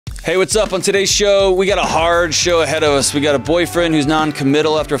Hey, what's up? On today's show, we got a hard show ahead of us. We got a boyfriend who's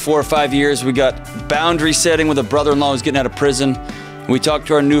non-committal after 4 or 5 years. We got boundary setting with a brother-in-law who's getting out of prison. We talked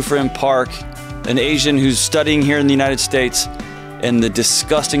to our new friend Park, an Asian who's studying here in the United States, and the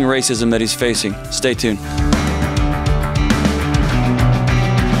disgusting racism that he's facing. Stay tuned.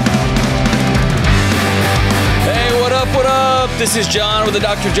 Hey, what up, what up? This is John with the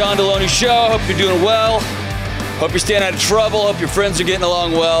Dr. John Delony Show. Hope you're doing well. Hope you're staying out of trouble. Hope your friends are getting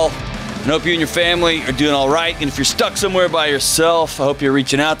along well. And hope you and your family are doing all right. And if you're stuck somewhere by yourself, I hope you're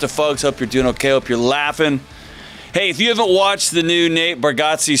reaching out to folks. Hope you're doing okay. Hope you're laughing. Hey, if you haven't watched the new Nate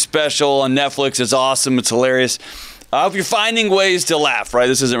Bargatze special on Netflix, it's awesome. It's hilarious. I hope you're finding ways to laugh, right?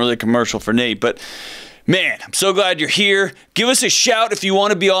 This isn't really a commercial for Nate, but man, I'm so glad you're here. Give us a shout if you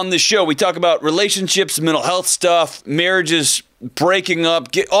want to be on this show. We talk about relationships, mental health stuff, marriages, breaking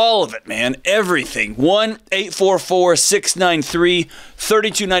up, get all of it, man. Everything.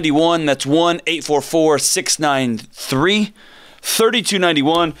 1-844-693-3291. That's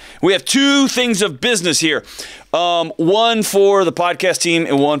 1-844-693-3291. We have two things of business here. One for the podcast team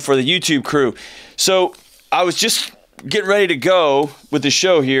and one for the YouTube crew. So I was just getting ready to go with the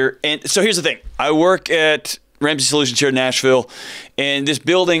show here. And so here's the thing. I work at Ramsey Solutions here in Nashville, and this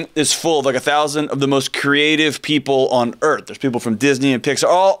building is full of like 1,000 of the most creative people on earth. There's people from Disney and Pixar,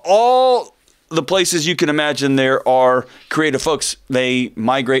 all the places you can imagine there are creative folks. They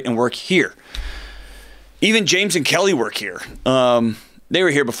migrate and work here. Even James and Kelly work here. They were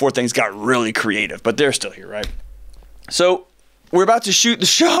here before things got really creative, but they're still here, right? So we're about to shoot the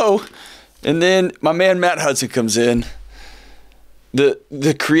show, and then my man Matt Hudson comes in,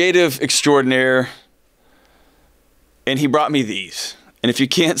 the creative extraordinaire. And he brought me these. And if you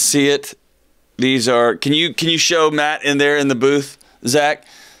can't see it, these are, can you show Matt in there in the booth, Zach?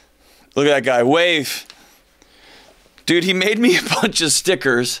 Look at that guy, wave. Dude, he made me a bunch of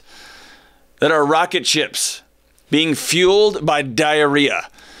stickers that are rocket ships being fueled by diarrhea.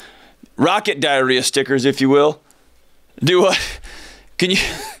 Rocket diarrhea stickers, if you will. Do what? Can you,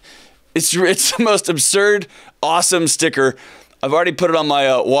 it's the most absurd, awesome sticker. I've already put it on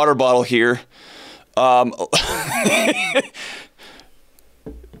my water bottle here.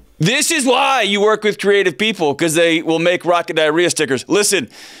 This is why you work with creative people, because they will make rocket diarrhea stickers. Listen,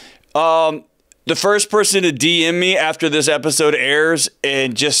 the first person to DM me after this episode airs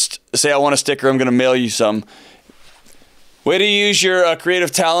and just say, I want a sticker, I'm going to mail you some. Way to use your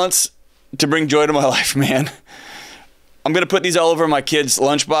creative talents to bring joy to my life, man. I'm going to put these all over my kids'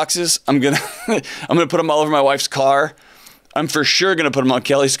 lunch boxes. I'm going to put them all over my wife's car. I'm for sure going to put them on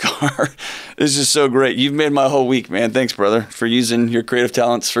Kelly's car. This is so great. You've made my whole week, man. Thanks, brother, for using your creative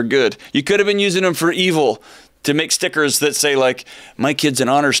talents for good. You could have been using them for evil, to make stickers that say, like, my kid's an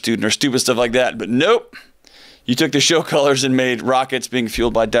honor student or stupid stuff like that. But nope. You took the show colors and made rockets being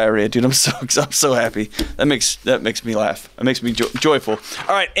fueled by diarrhea. Dude, I'm so happy. That makes me laugh. It makes me joyful.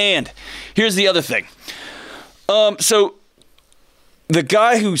 All right, and here's the other thing. So the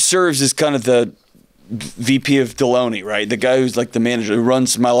guy who serves as kind of the VP of Delony, right? The guy who's like the manager who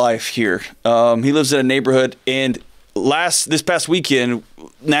runs my life here. He lives in a neighborhood, and this past weekend,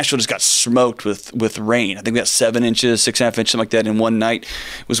 Nashville just got smoked with rain. I think we got 7 inches, 6.5 inches, something like that in one night.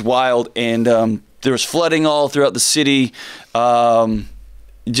 It was wild, and there was flooding all throughout the city.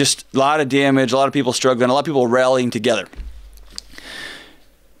 Just a lot of damage, a lot of people struggling, a lot of people rallying together.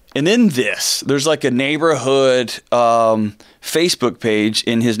 And then there's like a neighborhood Facebook page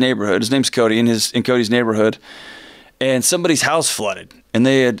in his neighborhood. His name's Cody, in Cody's neighborhood. And somebody's house flooded. And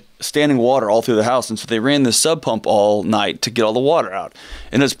they had standing water all through the house. And so they ran this sub pump all night to get all the water out.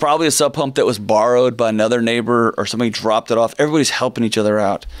 And it's probably a sub pump that was borrowed by another neighbor, or somebody dropped it off. Everybody's helping each other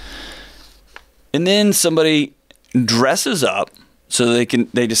out. And then somebody dresses up so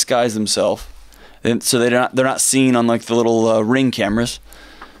they disguise themselves. And so they're not seen on like the little Ring cameras.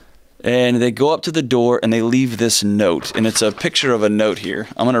 And they go up to the door and they leave this note. And it's a picture of a note here.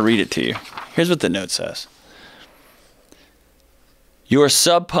 I'm going to read it to you. Here's what the note says. Your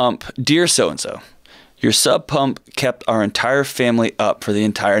sub pump, dear so-and-so, your sub pump kept our entire family up for the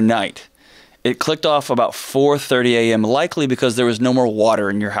entire night. It clicked off about 4:30 a.m., likely because there was no more water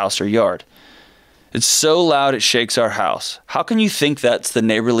in your house or yard. It's so loud it shakes our house. How can you think that's the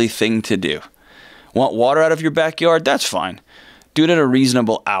neighborly thing to do? Want water out of your backyard? That's fine. Do it at a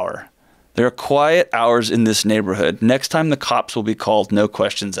reasonable hour. There are quiet hours in this neighborhood. Next time the cops will be called, no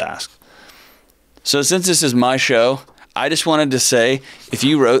questions asked. So since this is my show, I just wanted to say, if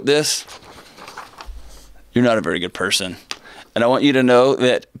you wrote this, you're not a very good person. And I want you to know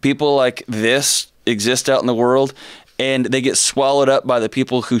that people like this exist out in the world, and they get swallowed up by the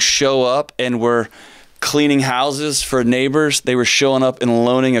people who show up and were cleaning houses for neighbors. They were showing up and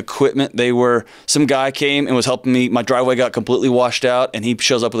loaning equipment. Some guy came and was helping me. My driveway got completely washed out, and he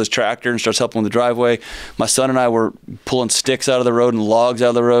shows up with his tractor and starts helping with the driveway. My son and I were pulling sticks out of the road and logs out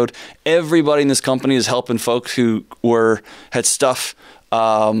of the road. Everybody in this company is helping folks who had stuff,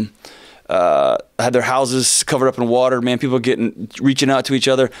 had their houses covered up in water. Man, people reaching out to each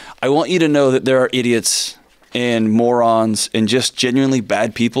other. I want you to know that there are idiots and morons and just genuinely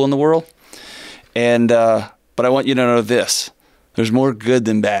bad people in the world. And but I want you to know this. There's more good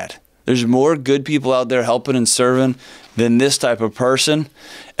than bad. There's more good people out there helping and serving than this type of person.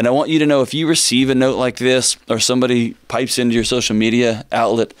 And I want you to know, if you receive a note like this, or somebody pipes into your social media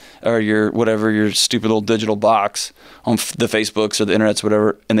outlet or your stupid little digital box on the Facebooks or the internets,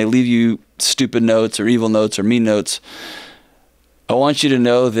 whatever, and they leave you stupid notes or evil notes or mean notes, I want you to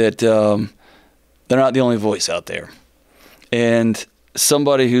know that they're not the only voice out there. And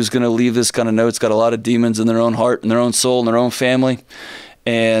somebody who's going to leave this kind of note's got a lot of demons in their own heart and their own soul and their own family.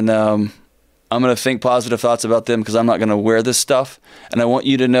 And I'm going to think positive thoughts about them, because I'm not going to wear this stuff. And I want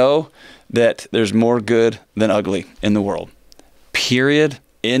you to know that there's more good than ugly in the world. Period.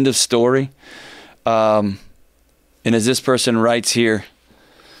 End of story. And as this person writes here,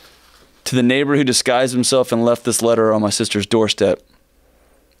 to the neighbor who disguised himself and left this letter on my sister's doorstep,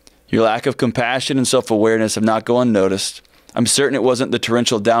 your lack of compassion and self-awareness have not gone unnoticed. I'm certain it wasn't the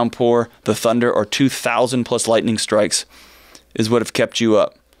torrential downpour, the thunder, or 2,000 plus lightning strikes is what have kept you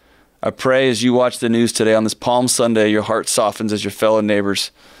up. I pray as you watch the news today on this Palm Sunday, your heart softens as your fellow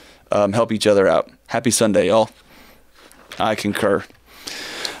neighbors help each other out. Happy Sunday, y'all. I concur.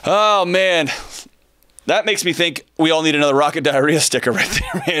 Oh, man. That makes me think we all need another Rocket Diarrhea sticker right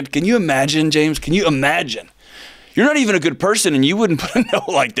there, man. Can you imagine, James? Can you imagine? You're not even a good person, and you wouldn't put a note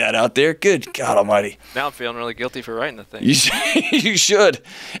like that out there. Good God Almighty! Now I'm feeling really guilty for writing the thing. You should.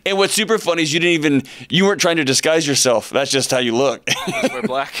 And what's super funny is you weren't trying to disguise yourself. That's just how you look. We're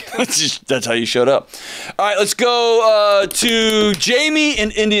black. That's how you showed up. All right, let's go to Jamie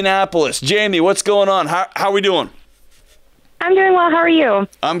in Indianapolis. Jamie, what's going on? How are we doing? I'm doing well. How are you?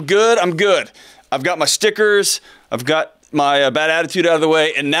 I'm good. I've got my stickers. I've got my bad attitude out of the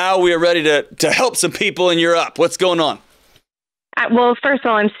way, and now we are ready to help some people, and you're up. What's going on? Well, first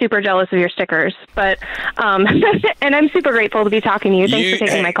of all, I'm super jealous of your stickers, but and I'm super grateful to be talking to you. Thanks for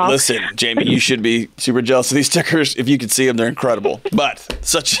taking my call. Listen, Jamie, you should be super jealous of these stickers. If you could see them, they're incredible. But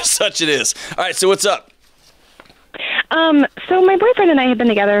such it is. All right, so what's up? So my boyfriend and I have been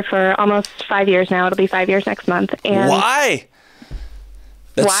together for almost 5 years now. It'll be 5 years next month. And why?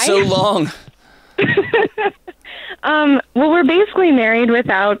 That's so long. Well, we're basically married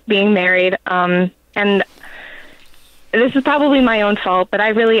without being married. And this is probably my own fault, but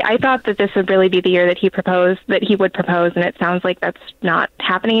I thought that this would really be the year that he would propose, and it sounds like that's not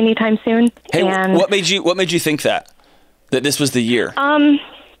happening anytime soon. Hey, and what made you think that this was the year? I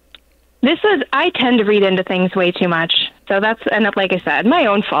tend to read into things way too much. So that's, and like I said, my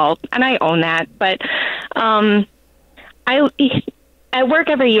own fault, and I own that. But at work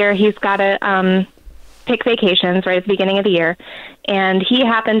every year, he's got to pick vacations right at the beginning of the year, and he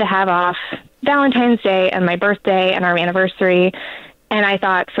happened to have off Valentine's Day and my birthday and our anniversary, and I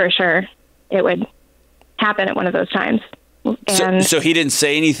thought for sure it would happen at one of those times. And so he didn't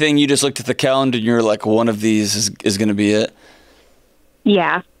say anything. You just looked at the calendar and you're like, one of these is going to be it.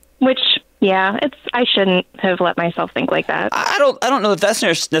 Yeah, I shouldn't have let myself think like that. I don't know if that's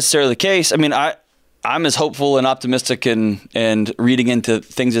necessarily the case. I mean, I'm as hopeful and optimistic and reading into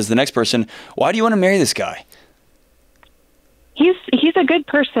things as the next person. Why do you want to marry this guy? He's a good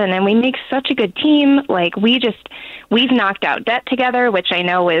person, and we make such a good team. Like, we've knocked out debt together, which I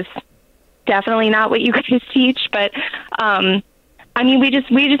know is definitely not what you guys teach, but I mean, we just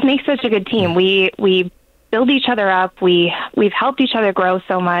make such a good team. We build each other up. We've helped each other grow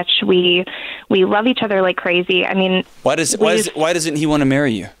so much. We love each other like crazy. I mean, why doesn't he want to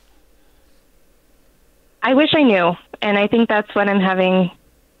marry you? I wish I knew, and I think that's what I'm having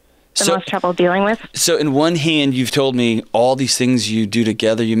the most trouble dealing with. So in one hand, you've told me all these things you do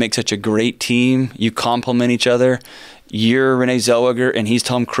together. You make such a great team. You complement each other. You're Renee Zellweger, and he's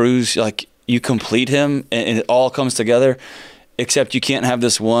Tom Cruise. Like, you complete him, and it all comes together, except you can't have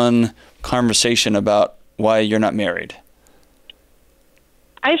this one conversation about why you're not married.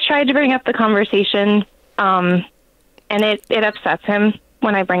 I've tried to bring up the conversation, and it upsets him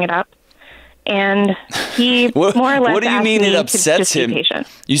when I bring it up. And he more or less what do you mean it upsets him?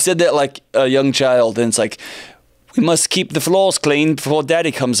 You said that like a young child, and it's like, we must keep the floors clean before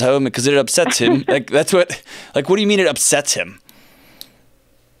Daddy comes home because it upsets him. Like, that's what. Like, what do you mean it upsets him?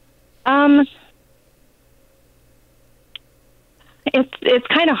 it's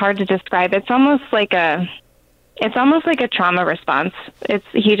kind of hard to describe. It's almost like a trauma response.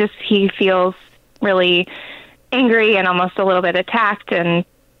 He feels really angry and almost a little bit attacked, and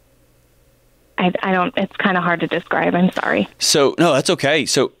I don't. It's kind of hard to describe. I'm sorry. So no, that's okay.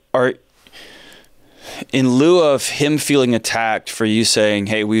 So in lieu of him feeling attacked for you saying,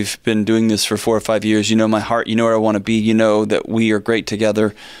 "Hey, we've been doing this for 4 or 5 years. You know my heart. You know where I want to be. You know that we are great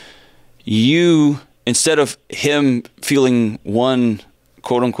together." You, instead of him feeling one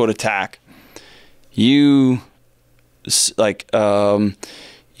quote unquote attack, you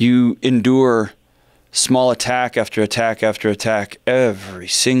you endure small attack after attack after attack every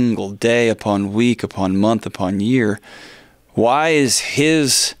single day upon week upon month upon year. Why is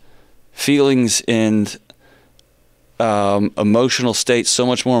his feelings and emotional state so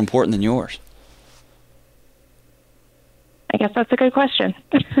much more important than yours? I guess that's a good question.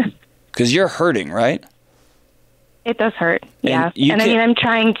 Because you're hurting, right? It does hurt, yeah. And I mean, I'm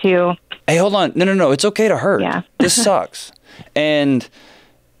trying to... Hey, hold on. No. It's okay to hurt. Yeah. This sucks. And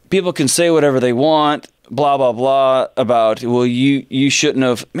people can say whatever they want, blah, blah, blah, about, well, you shouldn't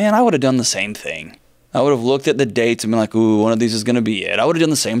have. Man, I would have done the same thing. I would have looked at the dates and been like, ooh, one of these is going to be it. I would have done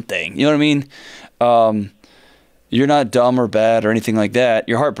the same thing. You know what I mean? You're not dumb or bad or anything like that.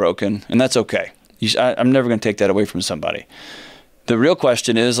 You're heartbroken, and that's okay. I'm never going to take that away from somebody. The real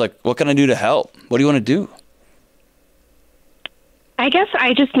question is, like, what can I do to help? What do you want to do? I guess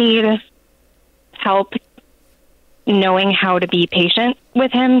I just need help knowing how to be patient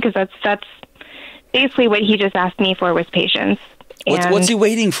with him, because that's basically what he just asked me for, was patience. What's he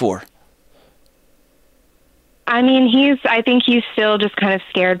waiting for? I mean, I think he's still just kind of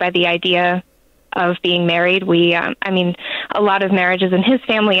scared by the idea of being married. I mean, a lot of marriages in his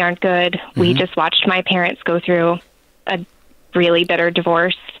family aren't good. Mm-hmm. We just watched my parents go through a really bitter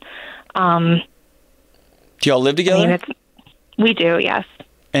divorce. Do y'all live together? I mean, we do, yes.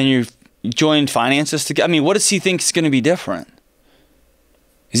 And you've joined finances together? I mean, what does he think is going to be different?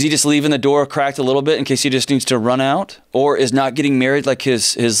 Is he just leaving the door cracked a little bit in case he just needs to run out? Or is not getting married like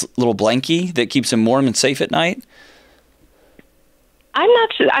his little blankie that keeps him warm and safe at night? I'm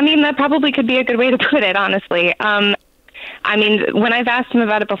not sure. I mean, that probably could be a good way to put it, honestly. I mean, when I've asked him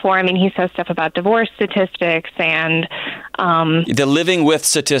about it before, I mean, he says stuff about divorce statistics and... the living with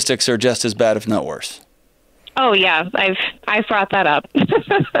statistics are just as bad, if not worse. Oh, yeah. I've brought that up.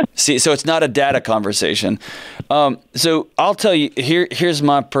 See, so it's not a data conversation. So I'll tell you, here's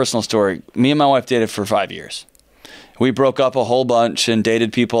my personal story. Me and my wife dated for 5 years. We broke up a whole bunch and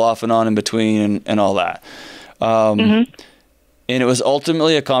dated people off and on in between and all that. Mm-hmm. And it was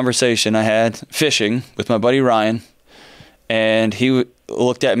ultimately a conversation I had fishing with my buddy Ryan. And he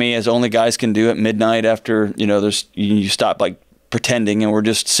looked at me as only guys can do at midnight after, you stop like pretending, and we're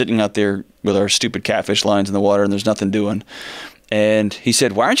just sitting out there with our stupid catfish lines in the water and there's nothing doing. And he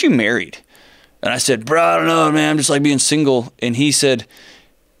said, "Why aren't you married?" And I said, "Bro, I don't know, man. I'm just like being single." And he said,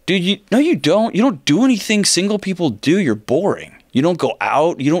 "Dude, you don't. You don't do anything single people do. You're boring. You don't go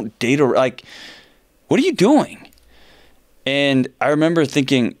out. You don't date, or like, what are you doing?" And I remember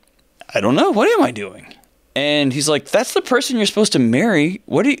thinking, I don't know. What am I doing? And he's like, "That's the person you're supposed to marry.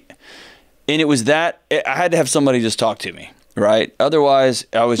 What do you?" And it was that I had to have somebody just talk to me, right? Otherwise,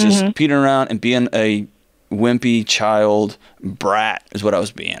 I was just petering around and being a wimpy child brat is what I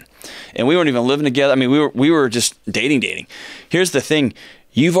was being. And we weren't even living together. I mean, we were just dating. Here's the thing.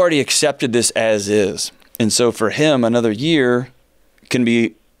 You've already accepted this as is. And so for him, another year can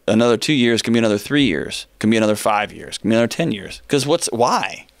be another 2 years, can be another 3 years, can be another 5 years, can be another 10 years. Because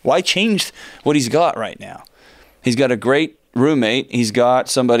why? Why change what he's got right now? He's got a great roommate. He's got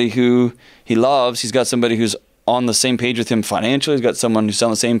somebody who he loves. He's got somebody who's on the same page with him financially. He's got someone who's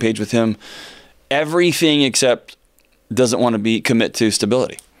on the same page with him. Everything except doesn't want to commit to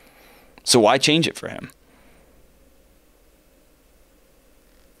stability. So why change it for him?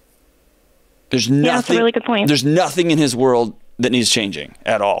 There's nothing. Yeah, that's a really good point. There's nothing in his world that needs changing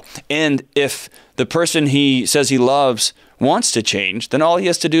at all. And if the person he says he loves wants to change, then all he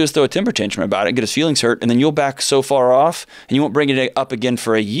has to do is throw a temper tantrum about it, get his feelings hurt, and then you'll back so far off and you won't bring it up again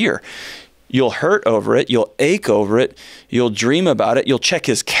for a year. You'll hurt over it. You'll ache over it. You'll dream about it. You'll check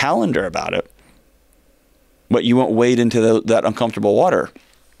his calendar about it. But you won't wade into that uncomfortable water.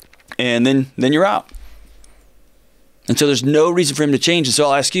 And then you're out. And so there's no reason for him to change. And so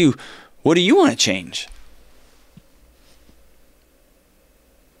I'll ask you, what do you want to change?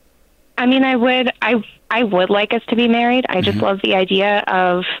 I mean, I would like us to be married. I just love the idea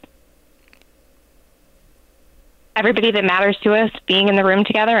of everybody that matters to us being in the room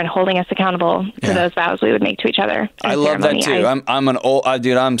together and holding us accountable to those vows we would make to each other. I love that too.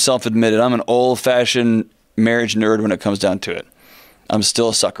 I'm self-admitted. I'm an old-fashioned marriage nerd when it comes down to it. I'm still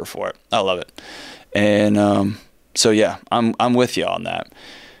a sucker for it. I love it. And so yeah, I'm with you on that.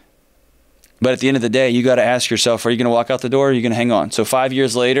 But at the end of the day, you got to ask yourself, are you going to walk out the door or are you going to hang on? So 5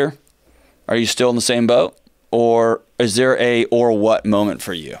 years later, are you still in the same boat? Or is there a or what moment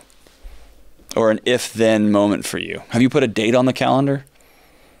for you? Or an if then moment for you? Have you put a date on the calendar?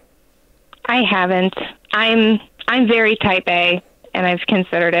 I haven't. I'm very type A, and I've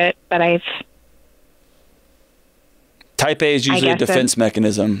considered it, but Type A is usually a defense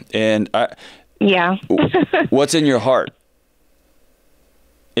mechanism. And yeah. what's in your heart?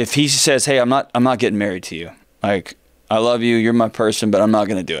 If he says, hey, I'm not getting married to you. Like, I love you, you're my person, but I'm not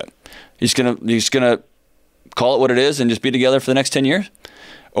going to do it. You're just gonna call it what it is and just be together for the next 10 years?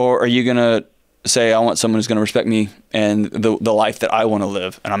 Or are you going to say, I want someone who's going to respect me and the life that I want to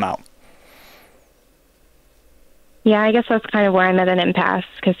live, and I'm out? Yeah, I guess that's kind of where I'm at an impasse,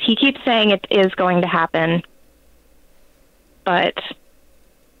 because he keeps saying it is going to happen, but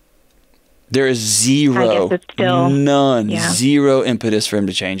there is zero impetus for him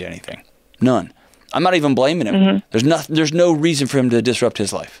to change anything. None. I'm not even blaming him. Mm-hmm. There's no reason for him to disrupt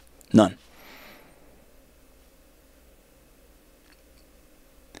his life. None.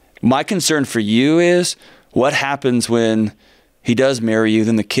 My concern for you is what happens when he does marry you,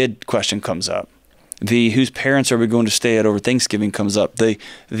 then the kid question comes up. The whose parents are we going to stay at over Thanksgiving comes up. The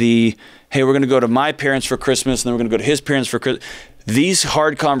hey, we're going to go to my parents for Christmas and then we're going to go to his parents for Christmas. These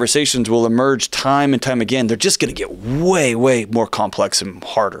hard conversations will emerge time and time again. They're just going to get way, way more complex and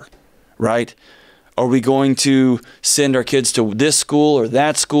harder, right? Are we going to send our kids to this school or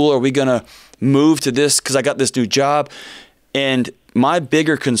that school? Are we going to move to this because I got this new job? And my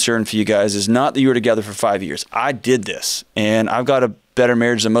bigger concern for you guys is not that you were together for 5 years. I did this, and I've got a better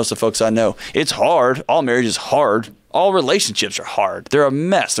marriage than most of the folks I know. It's hard. All marriage is hard. All relationships are hard. They're a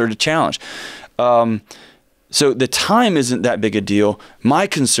mess. They're a challenge. So the time isn't that big a deal. My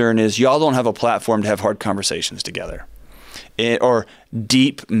concern is y'all don't have a platform to have hard conversations together. Or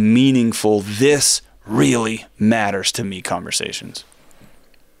deep, meaningful, this really matters to me conversations.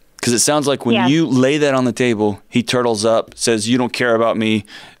 Because it sounds like when you lay that on the table, he turtles up, says, you don't care about me,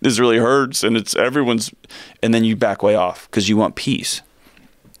 this really hurts, and it's everyone's, and then you back way off because you want peace.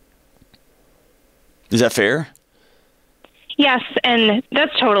 Is that fair? Yes, and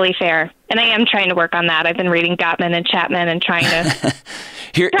that's totally fair. And I am trying to work on that. I've been reading Gottman and Chapman and trying to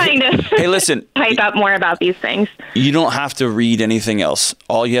hey, listen, type up more about these things. You don't have to read anything else.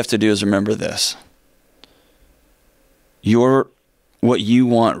 All you have to do is remember this. What you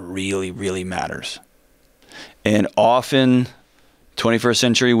want really, really matters. And often 21st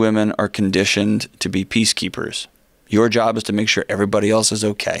century women are conditioned to be peacekeepers. Your job is to make sure everybody else is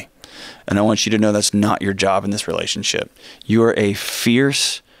okay. And I want you to know that's not your job in this relationship. You are a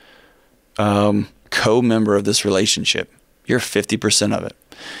fierce co-member of this relationship. You're 50% of it.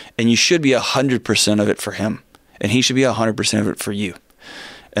 And you should be 100% of it for him. And he should be 100% of it for you.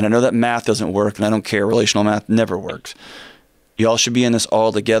 And I know that math doesn't work, and I don't care. Relational math never works. Y'all should be in this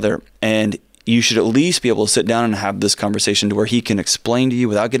all together, and you should at least be able to sit down and have this conversation to where he can explain to you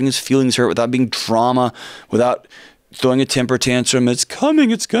without getting his feelings hurt, without being drama, without throwing a temper tantrum. It's coming,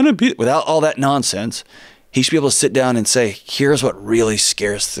 it's going to be, without all that nonsense. He should be able to sit down and say, here's what really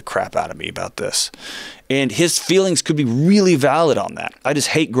scares the crap out of me about this. And his feelings could be really valid on that. I just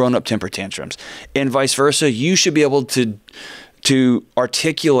hate grown-up temper tantrums. And vice versa, you should be able to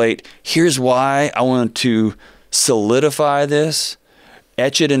articulate, here's why I want to solidify this,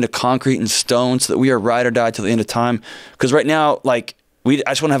 etch it into concrete and stone so that we are ride or die till the end of time. Because right now, like, I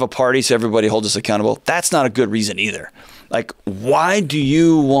just want to have a party so everybody holds us accountable. That's not a good reason either. Like, why do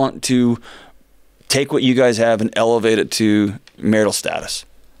you want to take what you guys have and elevate it to marital status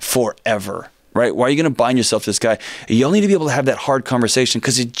forever, right? Why are you going to bind yourself to this guy? You'll need to be able to have that hard conversation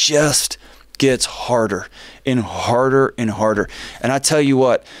because it just gets harder and harder and harder. And I tell you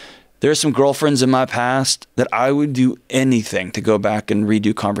what, there's some girlfriends in my past that I would do anything to go back and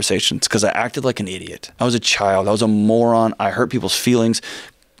redo conversations because I acted like an idiot. I was a child. I was a moron. I hurt people's feelings,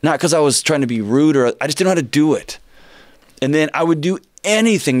 not because I was trying to be rude or I just didn't know how to do it. And then I would do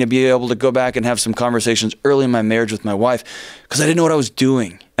anything to be able to go back and have some conversations early in my marriage with my wife because I didn't know what I was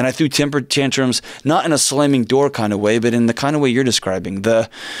doing. And I threw temper tantrums, not in a slamming door kind of way, but in the kind of way you're describing. You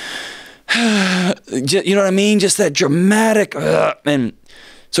know what I mean? Just that dramatic, and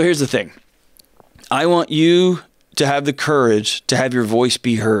so here's the thing. I want you to have the courage to have your voice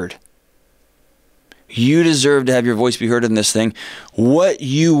be heard. You deserve to have your voice be heard in this thing. What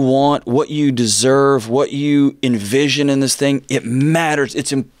you want, what you deserve, what you envision in this thing, it matters.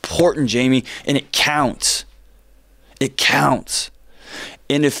 It's important, Jamie, and it counts. It counts.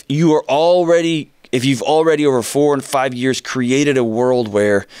 And if you are already if you've already over 4 and 5 years created a world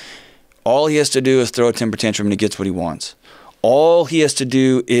where all he has to do is throw a temper tantrum and he gets what he wants. All he has to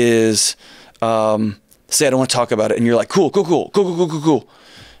do is say, I don't want to talk about it. And you're like, cool.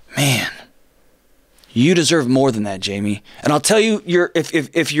 Man, you deserve more than that, Jamie. And I'll tell you,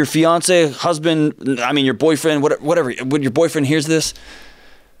 if your fiance, husband, I mean, your boyfriend, whatever, when your boyfriend hears this,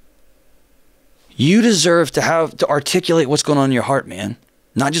 you deserve to articulate what's going on in your heart, man.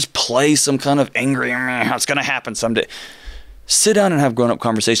 Not just play some kind of angry, it's going to happen someday. Sit down and have grown-up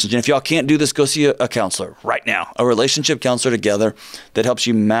conversations. And if y'all can't do this, go see a counselor right now, a relationship counselor together that helps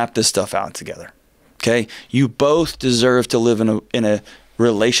you map this stuff out together. Okay? You both deserve to live in a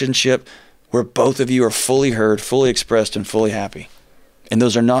relationship where both of you are fully heard, fully expressed, and fully happy. And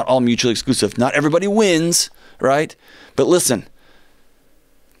those are not all mutually exclusive. Not everybody wins, right? But listen,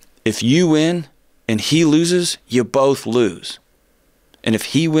 if you win and he loses, you both lose. And if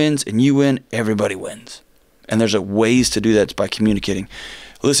he wins and you win, everybody wins. And there's ways to do that by communicating.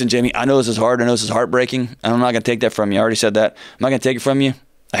 Listen, Jamie, I know this is hard. I know this is heartbreaking. And I'm not going to take that from you. I already said that. I'm not going to take it from you.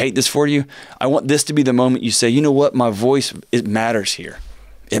 I hate this for you. I want this to be the moment you say, you know what? My voice, it matters here.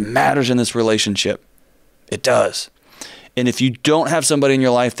 It matters in this relationship. It does. And if you don't have somebody in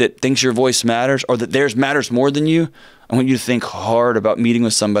your life that thinks your voice matters or that theirs matters more than you, I want you to think hard about meeting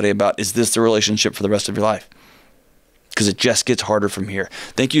with somebody about, is this the relationship for the rest of your life? Because it just gets harder from here.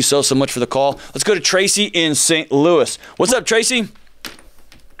 Thank you so much for the call. Let's go to Tracy in St. Louis. What's up, Tracy?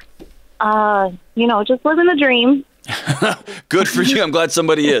 Just living the dream. Good for you. I'm glad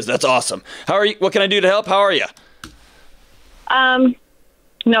somebody is. That's awesome. How are you? What can I do to help? How are you?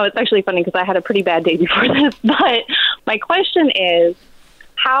 No, it's actually funny because I had a pretty bad day before this. But my question is,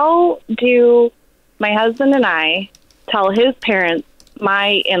 how do my husband and I tell his parents,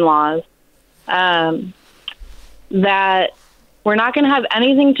 my in-laws, that we're not going to have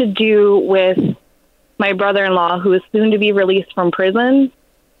anything to do with my brother-in-law, who is soon to be released from prison,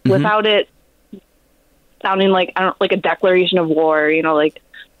 without it sounding like a declaration of war? Like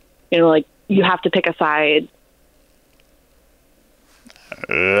you have to pick a side.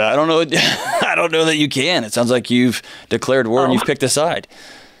 I don't know. I don't know that you can. It sounds like you've declared war and you've picked a side.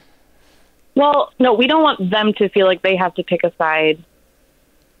 Well, no, we don't want them to feel like they have to pick a side.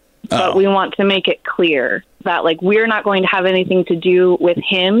 But we want to make it clear that, like, we're not going to have anything to do with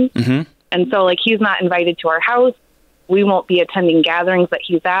him. And so, like, he's not invited to our house. We won't be attending gatherings that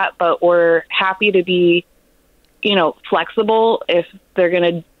he's at, but we're happy to be, flexible if they're going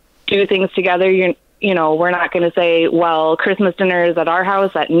to do things together. We're not going to say, well, Christmas dinner is at our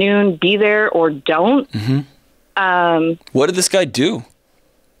house at noon, be there or don't. What did this guy do?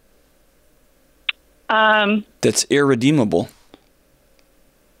 That's irredeemable.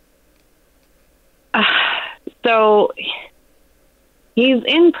 So he's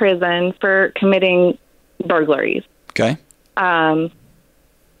in prison for committing burglaries. Okay.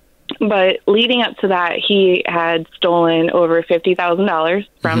 But leading up to that, he had stolen over $50,000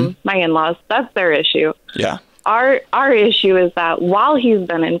 from my in-laws. That's their issue. Yeah. Our issue is that while he's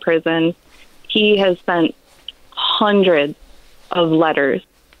been in prison, he has sent hundreds of letters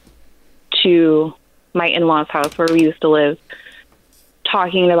to my in-laws' house where we used to live,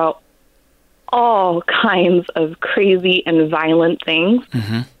 talking about all kinds of crazy and violent things,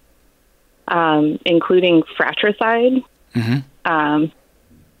 including fratricide.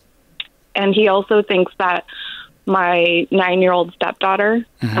 And he also thinks that my 9-year-old stepdaughter,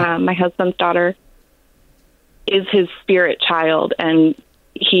 my husband's daughter, is his spirit child, and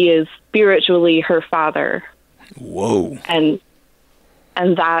he is spiritually her father. Whoa. And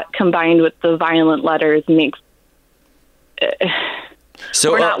that, combined with the violent letters, makes...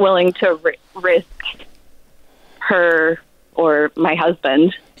 So we're not willing to risk her or my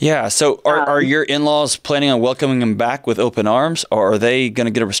husband. Yeah. So are your in-laws planning on welcoming him back with open arms, or are they going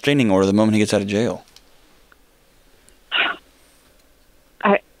to get a restraining order the moment he gets out of jail?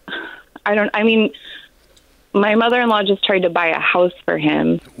 I mean, my mother-in-law just tried to buy a house for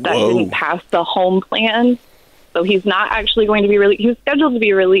him that didn't pass the home plan. So he's not actually going to be released. He was scheduled to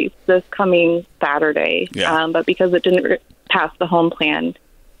be released this coming Saturday. Yeah. But because it didn't pass the home plan,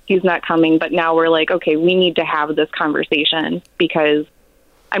 he's not coming. But now we're like, okay, we need to have this conversation because,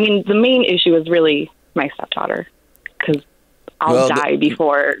 I mean, the main issue is really my stepdaughter, because I'll die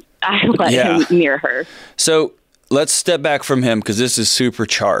before I let him near her. So let's step back from him, because this is super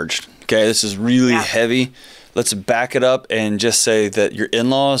charged. Okay, this is really heavy. Let's back it up and just say that your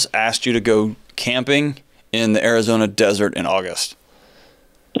in-laws asked you to go camping in the Arizona desert in August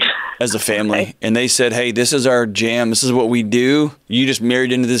as a family. Okay. And they said, hey, this is our jam. This is what we do. You just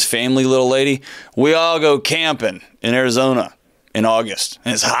married into this family, little lady. We all go camping in Arizona in August.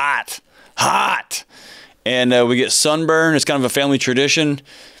 And it's hot. hot. And we get sunburned. It's kind of a family tradition.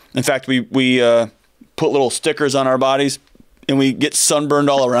 In fact, we put little stickers on our bodies, and we get sunburned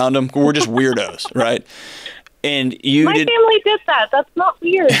all around them. We're just weirdos, right? And My family did that. That's not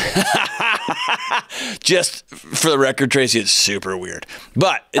weird. Just for the record, Tracy, it's super weird,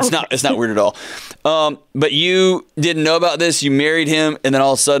 but it's not weird at all. But you didn't know about this. You married him, and then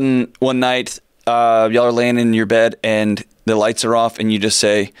all of a sudden one night, y'all are laying in your bed, and the lights are off, and you just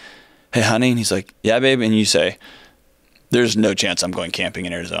say, "Hey, honey," and he's like, "Yeah, babe," and you say, "There's no chance I'm going camping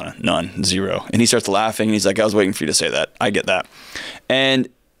in Arizona. None. Zero." And he starts laughing, and he's like, "I was waiting for you to say that. I get that." And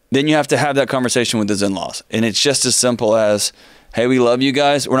then you have to have that conversation with his in-laws. And it's just as simple as, "Hey, we love you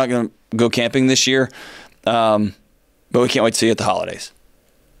guys. We're not going to go camping this year, but we can't wait to see you at the holidays."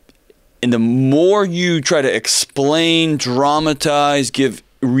 And the more you try to explain, dramatize, give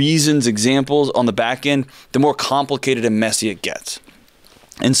reasons, examples on the back end, the more complicated and messy it gets.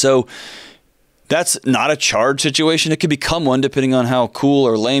 And so that's not a charge situation. It could become one depending on how cool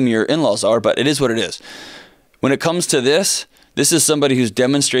or lame your in-laws are, but it is what it is. When it comes to this is somebody who's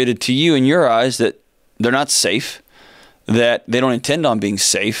demonstrated to you in your eyes that they're not safe, that they don't intend on being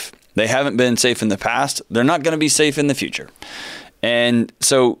safe. They haven't been safe in the past. They're not going to be safe in the future. And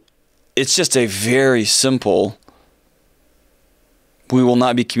so it's just a very simple, we will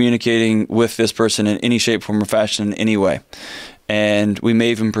not be communicating with this person in any shape, form, or fashion in any way. And we may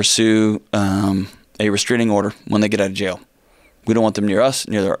even pursue a restraining order when they get out of jail. We don't want them near us,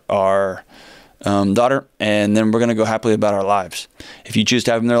 near our daughter, and then we're going to go happily about our lives. If you choose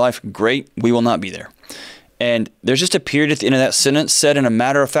to have them in their life, great. We will not be there. And there's just a period at the end of that sentence said in a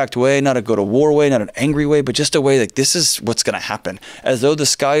matter-of-fact way, not a go-to-war way, not an angry way, but just a way like this is what's going to happen, as though the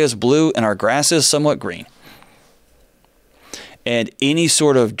sky is blue and our grass is somewhat green. And any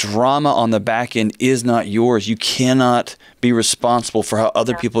sort of drama on the back end is not yours. You cannot be responsible for how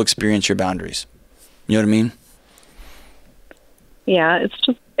other people experience your boundaries. You know what I mean? Yeah,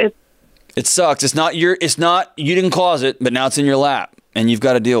 it sucks. It's not you didn't cause it, but now it's in your lap and you've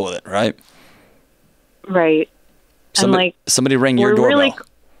got to deal with it, right? Right. Somebody rang your doorbell.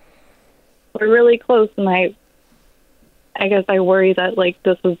 We're really close, and I guess I worry that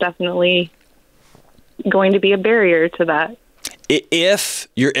this is definitely going to be a barrier to that. If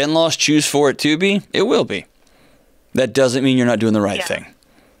your in-laws choose for it to be, it will be. That doesn't mean you're not doing the right thing.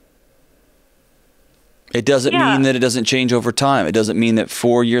 It doesn't mean that it doesn't change over time. It doesn't mean that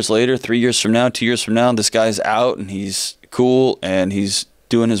 4 years later, 3 years from now, 2 years from now, this guy's out and he's cool and he's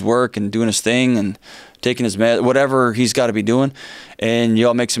doing his work and doing his thing and taking his whatever he's got to be doing, and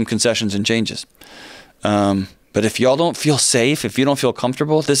y'all make some concessions and changes. But if y'all don't feel safe, if you don't feel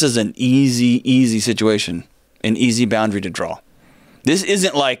comfortable, this is an easy situation, an easy boundary to draw. This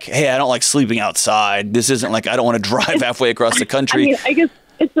isn't like, hey, I don't like sleeping outside. This isn't like I don't want to drive halfway across the country. I mean, I guess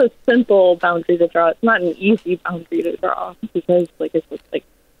it's a simple boundary to draw. It's not an easy boundary to draw because, it's just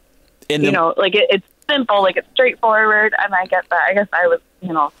it's simple, it's straightforward, and I get that. I guess I was,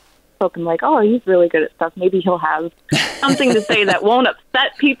 hoping oh, he's really good at stuff. Maybe he'll have something to say that won't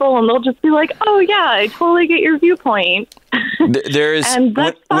upset people, and they'll just be like, oh yeah, I totally get your viewpoint. There is, and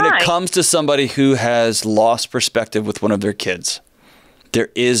that's when it comes to somebody who has lost perspective with one of their kids, there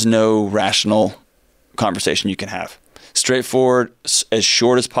is no rational conversation you can have. Straightforward, as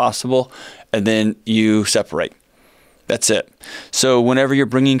short as possible, and then you separate. That's it. So whenever you're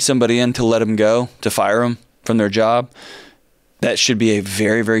bringing somebody in to let them go, to fire them from their job, that should be a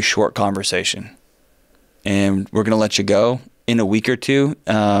very, very short conversation. And we're going to let you go in a week or two.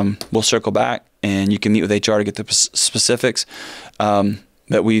 We'll circle back and you can meet with HR to get the specifics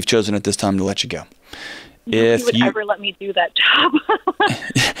that we've chosen at this time to let you go. If you would ever let me do that job.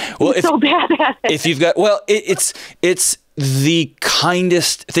 Well, I'm so bad at it. If you've got, it's the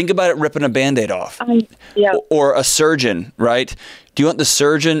kindest, think about it, ripping a Band-Aid off. Or a surgeon, right? Do you want the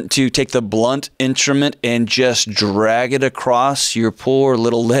surgeon to take the blunt instrument and just drag it across your poor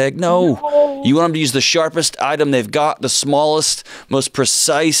little leg? No. You want them to use the sharpest item they've got, the smallest, most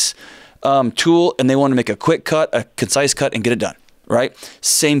precise tool, and they want to make a quick cut, a concise cut, and get it done, right?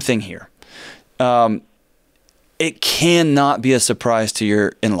 Same thing here. It cannot be a surprise to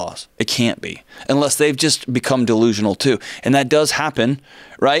your in-laws. It can't be, unless they've just become delusional too. And that does happen,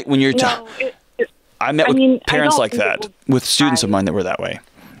 right? When you're I met with parents like that, with students of mine that were that way.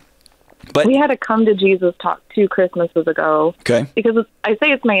 But we had a come to Jesus talk 2 Christmases ago. Okay. Because I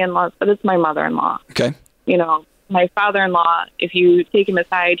say it's my in-laws, but it's my mother-in-law. Okay. My father-in-law, if you take him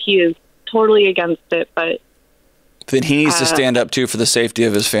aside, he is totally against it, but then he needs to stand up too for the safety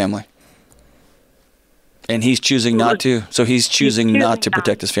of his family. And he's choosing not to. So he's choosing not to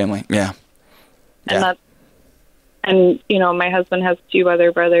protect his family. Yeah. And my husband has 2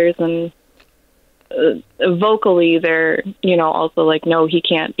 other brothers, and vocally they're, you know, also like, no, he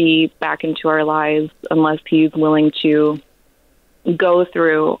can't be back into our lives unless he's willing to go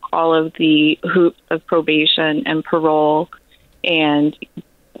through all of the hoops of probation and parole and,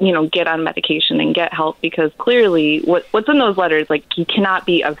 you know, get on medication and get help, because clearly what's in those letters, like, he cannot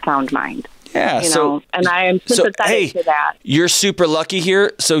be of sound mind. Yeah. You know, and I am sympathetic to that. You're super lucky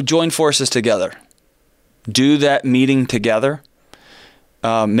here. So join forces together. Do that meeting together.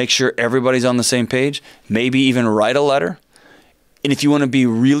 Make sure everybody's on the same page. Maybe even write a letter. And if you want to be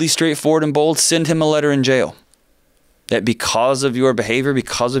really straightforward and bold, send him a letter in jail. That because of your behavior,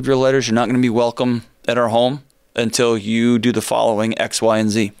 because of your letters, you're not going to be welcome at our home until you do the following X, Y, and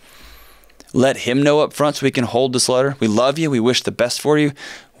Z. Let him know up front so we can hold this letter. We love you. We wish the best for you.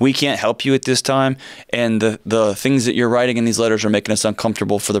 We can't help you at this time. And the things that you're writing in these letters are making us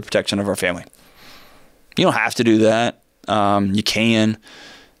uncomfortable for the protection of our family. You don't have to do that. You can.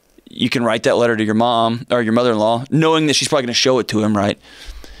 You can write that letter to your mom or your mother-in-law, knowing that she's probably going to show it to him, right?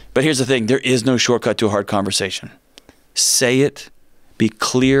 But here's the thing. There is no shortcut to a hard conversation. Say it. Be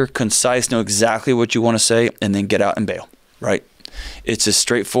clear, concise, know exactly what you want to say, and then get out and bail, right? It's as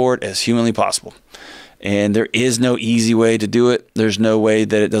straightforward as humanly possible. And there is no easy way to do it. There's no way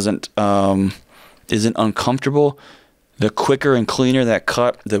that it isn't uncomfortable. The quicker and cleaner that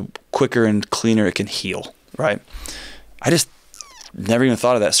cut, the quicker and cleaner it can heal, right? I just never even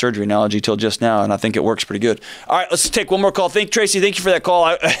thought of that surgery analogy till just now, and I think it works pretty good. All right, let's take one more call. Tracy, thank you for that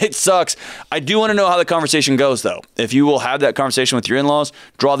call. It sucks. I do want to know how the conversation goes, though. If you will have that conversation with your in-laws,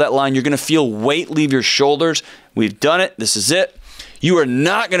 draw that line. You're going to feel weight leave your shoulders. We've done it. This is it. You are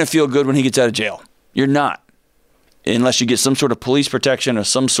not going to feel good when he gets out of jail. You're not. Unless you get some sort of police protection or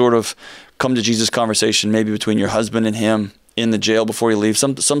some sort of come to Jesus conversation, maybe between your husband and him in the jail before you leave,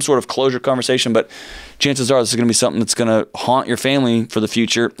 some sort of closure conversation. But chances are this is going to be something that's going to haunt your family for the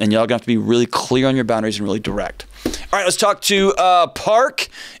future, and y'all going to have to be really clear on your boundaries and really direct. All right, let's talk to Park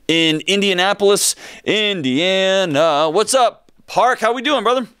in Indianapolis, Indiana. What's up, Park? How we doing,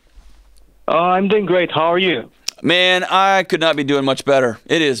 brother? I'm doing great. How are you? Man, I could not be doing much better.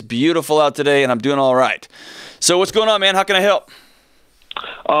 It is beautiful out today, and I'm doing all right. So what's going on, man? How can I help?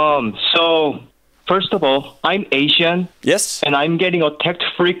 So first of all, I'm Asian. Yes. And I'm getting attacked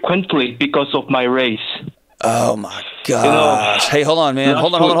frequently because of my race. Oh my gosh. Hey, hold on, man.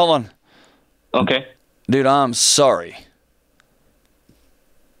 Hold on. Okay. Dude, I'm sorry.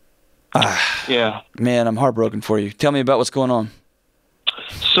 Yeah. Man, I'm heartbroken for you. Tell me about what's going on.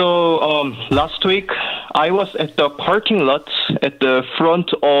 So last week, I was at the parking lot at the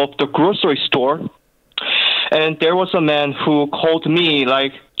front of the grocery store, and there was a man who called me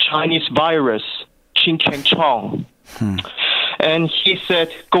like Chinese virus, Ching Cheng Chong. And he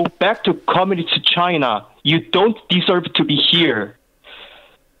said, go back to communist China. You don't deserve to be here.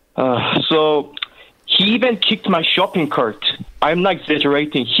 So he even kicked my shopping cart. I'm not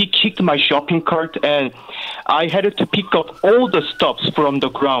exaggerating. He kicked my shopping cart, and I had to pick up all the stuffs from the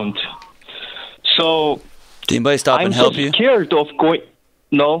ground. So did anybody stop and help you? I'm so scared of going.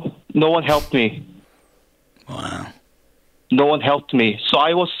 No one helped me. Wow. No one helped me. So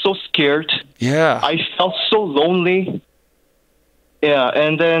I was so scared. Yeah. I felt so lonely. Yeah,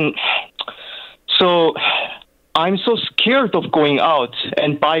 and then, so I'm so scared of going out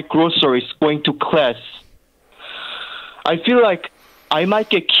and buy groceries, going to class. I feel like I might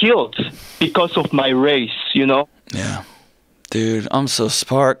get killed because of my race, you know? Yeah. Dude, I'm so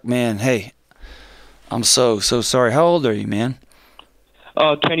Spark, man. Hey, I'm so sorry. How old are you, man?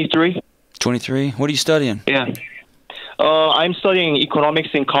 23. 23? What are you studying? Yeah. I'm studying economics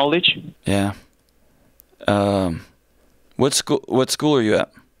in college. Yeah. What school are you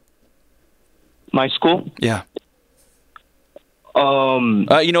at? My school? Yeah. You know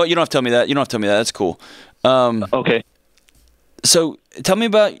what? You don't have to tell me that. That's cool. Okay. So tell me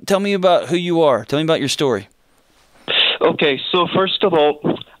about who you are. Tell me about your story. Okay. So first of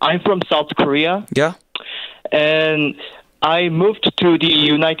all, I'm from South Korea. Yeah. And I moved to the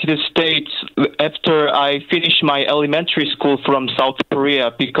United States after I finished my elementary school from South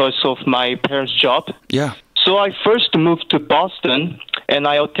Korea because of my parents' job. Yeah. So I first moved to Boston, and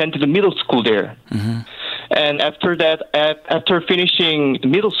I attended the middle school there. Mm-hmm. And after that, after finishing the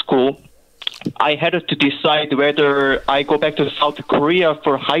middle school, I had to decide whether I go back to South Korea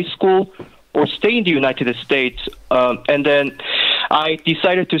for high school or stay in the United States. And then I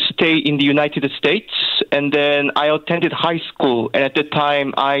decided to stay in the United States, and then I attended high school. And at the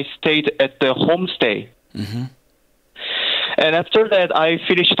time, I stayed at the homestay. Mm-hmm. And after that, I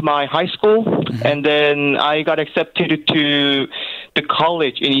finished my high school, mm-hmm. and then I got accepted to the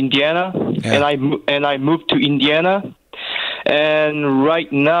college in Indiana, and I moved to Indiana. And right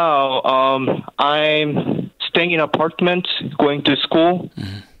now, I'm staying in an apartment, going to school,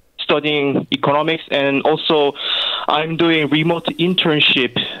 studying economics, and also I'm doing remote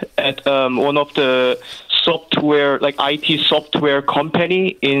internship at one of the software, like IT software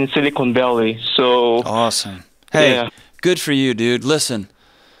company in Silicon Valley. So awesome. Hey, yeah. good for you, dude. Listen,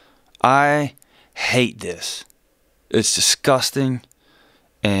 I hate this. It's disgusting,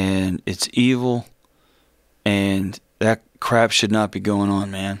 and it's evil, and that crap should not be going on,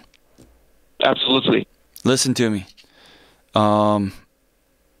 man. Absolutely. Listen to me.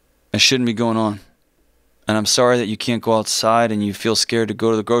 It shouldn't be going on. And I'm sorry that you can't go outside and you feel scared to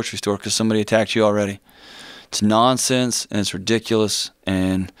go to the grocery store because somebody attacked you already. It's nonsense, and it's ridiculous,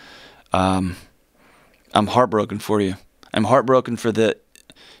 and I'm heartbroken for you. I'm heartbroken for the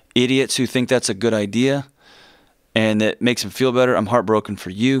idiots who think that's a good idea and that makes them feel better. I'm heartbroken for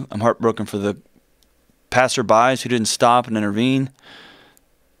you. I'm heartbroken for the passerbys who didn't stop and intervene,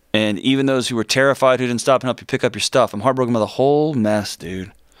 and even those who were terrified who didn't stop and help you pick up your stuff. I'm heartbroken by the whole mess,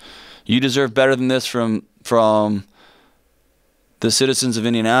 dude. You deserve better than this from the citizens of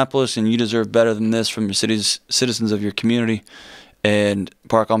Indianapolis, and you deserve better than this from your citizens of your community. And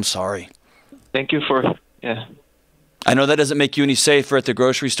Park, I'm sorry. Thank you for, yeah. I know that doesn't make you any safer at the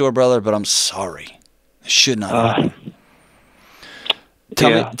grocery store, brother, but I'm sorry. It should not happen.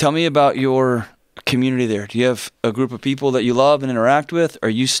 Tell me about your community there. Do you have a group of people that you love and interact with? Are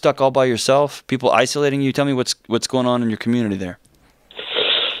you stuck all by yourself? People isolating you? Tell me what's going on in your community there.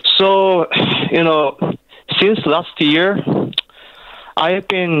 So, since last year, I have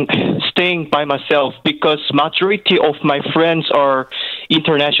been staying by myself because majority of my friends are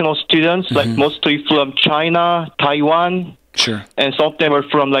international students, like mostly from China, Taiwan, sure, and some of them are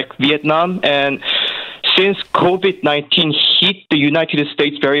from like Vietnam. And since COVID-19 hit the United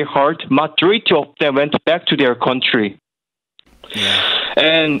States very hard, majority of them went back to their country. Yeah.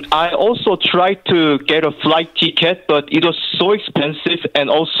 And I also tried to get a flight ticket, but it was so expensive. And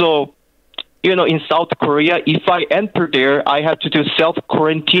also, in South Korea, if I enter there, I have to do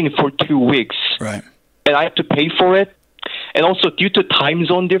self-quarantine for 2 weeks. Right. And I have to pay for it. And also, due to time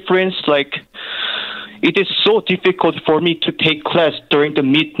zone difference, it is so difficult for me to take class during the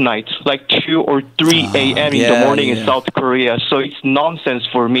midnight, like 2 or 3 a.m. in the morning in South Korea. So it's nonsense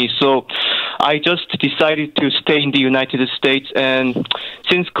for me. So I just decided to stay in the United States. And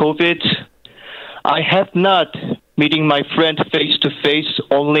since COVID, I have not meeting my friend face-to-face,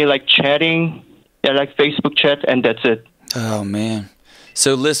 only like chatting, like Facebook chat, and that's it. Oh, man.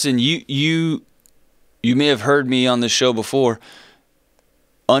 So listen, you may have heard me on this show before.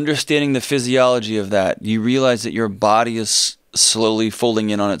 Understanding the physiology of that, you realize that your body is slowly folding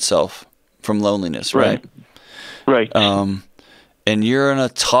in on itself from loneliness, right? Right. And you're in a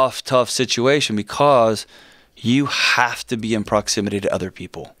tough situation because you have to be in proximity to other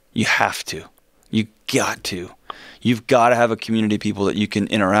people. You have to. You got to. You've got to have a community of people that you can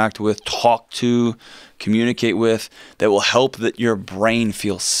interact with, talk to, communicate with, that will help that your brain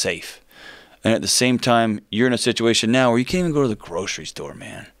feel safe. And at the same time, you're in a situation now where you can't even go to the grocery store,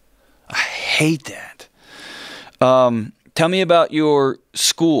 man. I hate that. Tell me about your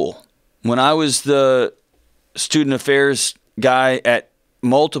school. When I was the student affairs guy at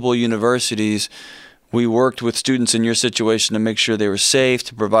multiple universities, we worked with students in your situation to make sure they were safe,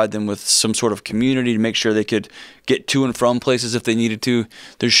 to provide them with some sort of community, to make sure they could get to and from places if they needed to.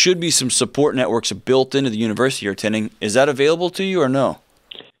 There should be some support networks built into the university you're attending. Is that available to you or no?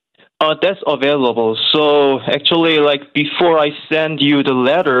 That's available. So actually, before I send you the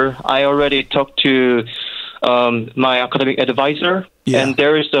letter, I already talked to my academic advisor. Yeah. And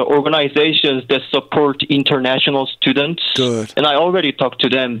there is the organizations that support international students. Good. And I already talked to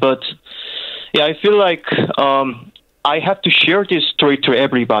them. But yeah, I feel like I have to share this story to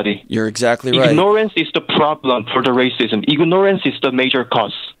everybody. You're exactly right. Ignorance is the problem for the racism. Ignorance is the major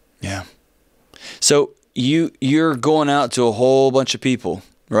cause. Yeah. So you're going out to a whole bunch of people,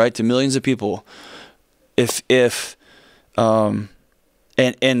 right? To millions of people.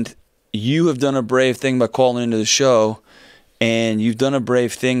 And you have done a brave thing by calling into the show, and you've done a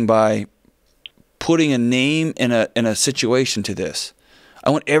brave thing by putting a name in a situation to this. I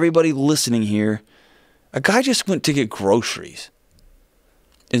want everybody listening here. A guy just went to get groceries,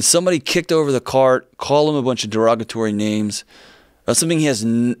 and somebody kicked over the cart, called him a bunch of derogatory names. Something he's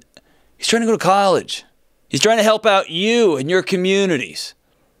trying to go to college. He's trying to help out you and your communities.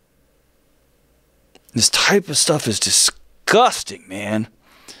 This type of stuff is disgusting, man.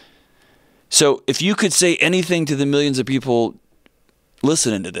 So if you could say anything to the millions of people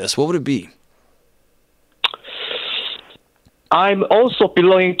listening to this, what would it be? I'm also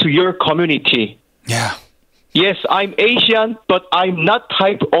belonging to your community. Yeah. Yes, I'm Asian, but I'm not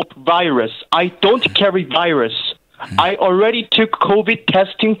type of virus. I don't carry virus. I already took COVID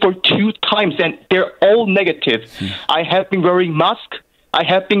testing for 2 times, and they're all negative. I have been wearing mask. I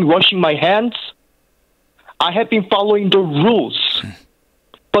have been washing my hands. I have been following the rules.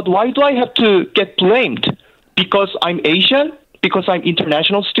 But why do I have to get blamed? Because I'm Asian? Because I'm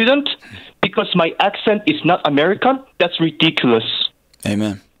international student? Because my accent is not American? That's ridiculous.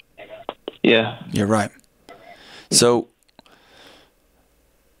 Amen. Yeah. You're right. So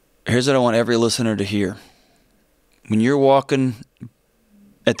here's what I want every listener to hear. When you're walking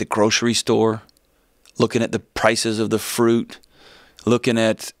at the grocery store, looking at the prices of the fruit, looking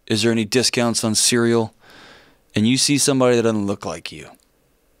at, is there any discounts on cereal, and you see somebody that doesn't look like you,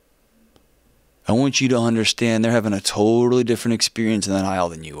 I want you to understand they're having a totally different experience in that aisle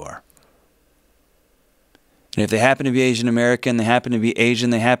than you are. And if they happen to be Asian American, they happen to be Asian,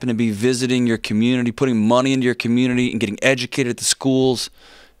 they happen to be visiting your community, putting money into your community and getting educated at the schools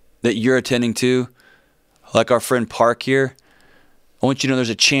that you're attending to, like our friend Park here, I want you to know there's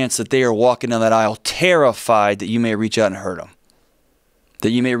a chance that they are walking down that aisle terrified that you may reach out and hurt them.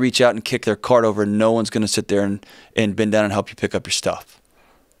 That you may reach out and kick their cart over and no one's going to sit there and bend down and help you pick up your stuff.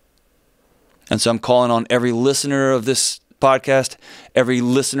 And so I'm calling on every listener of this podcast, every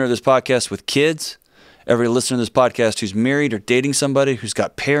listener of this podcast with kids, every listener of this podcast who's married or dating somebody, who's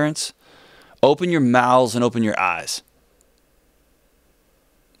got parents, open your mouths and open your eyes.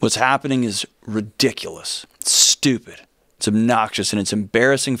 What's happening is ridiculous. It's stupid. It's obnoxious, and it's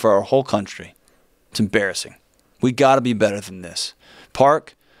embarrassing for our whole country. It's embarrassing. We got to be better than this.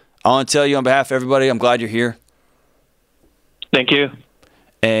 Park, I want to tell you on behalf of everybody, I'm glad you're here. Thank you.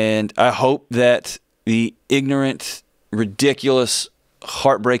 And I hope that the ignorant, ridiculous,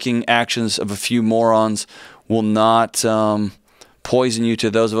 heartbreaking actions of a few morons will not poison you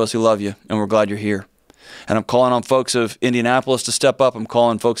to those of us who love you, and we're glad you're here. And I'm calling on folks of Indianapolis to step up. I'm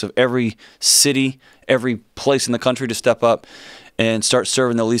calling folks of every city, every place in the country to step up and start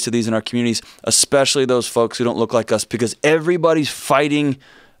serving the least of these in our communities, especially those folks who don't look like us, because everybody's fighting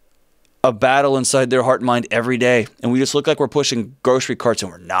a battle inside their heart and mind every day. And we just look like we're pushing grocery carts,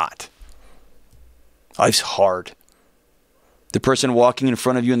 and we're not. Life's hard. The person walking in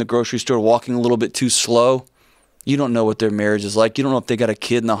front of you in the grocery store, walking a little bit too slow, you don't know what their marriage is like. You don't know if they got a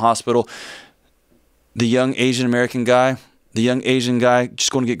kid in the hospital. The young Asian American guy, the young Asian guy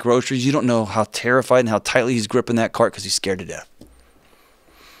just going to get groceries, you don't know how terrified and how tightly he's gripping that cart because he's scared to death.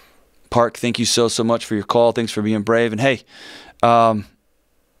 Park, thank you so much for your call. Thanks for being brave. And hey,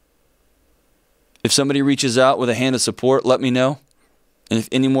 if somebody reaches out with a hand of support, let me know. And if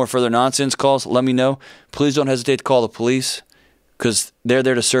any more further nonsense calls, let me know. Please don't hesitate to call the police, because they're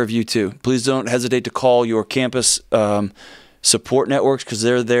there to serve you too. Please don't hesitate to call your campus support networks, because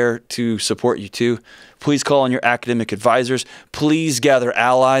they're there to support you too. Please call on your academic advisors. Please gather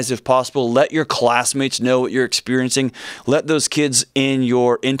allies if possible. Let your classmates know what you're experiencing. Let those kids in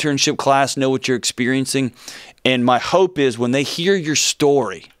your internship class know what you're experiencing. And my hope is when they hear your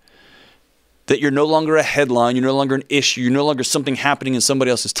story, that you're no longer a headline, you're no longer an issue, you're no longer something happening in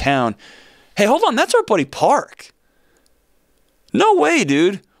somebody else's town. Hey, hold on, that's our buddy Park. No way,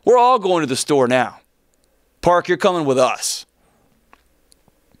 dude. We're all going to the store now. Park, you're coming with us.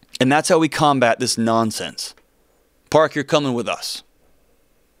 And that's how we combat this nonsense. Park, you're coming with us.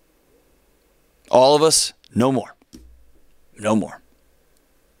 All of us, no more. No more.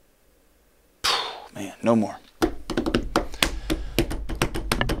 Man, no more.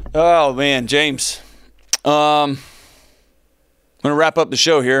 Oh, man, James. I'm going to wrap up the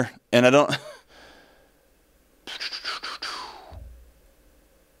show here, and I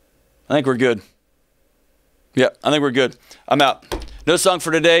think we're good. Yeah, I think we're good. I'm out. No song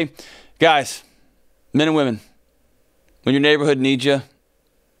for today. Guys, men and women, when your neighborhood needs you,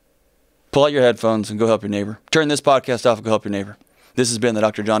 pull out your headphones and go help your neighbor. Turn this podcast off and go help your neighbor. This has been the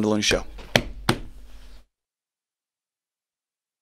Dr. John Delony Show.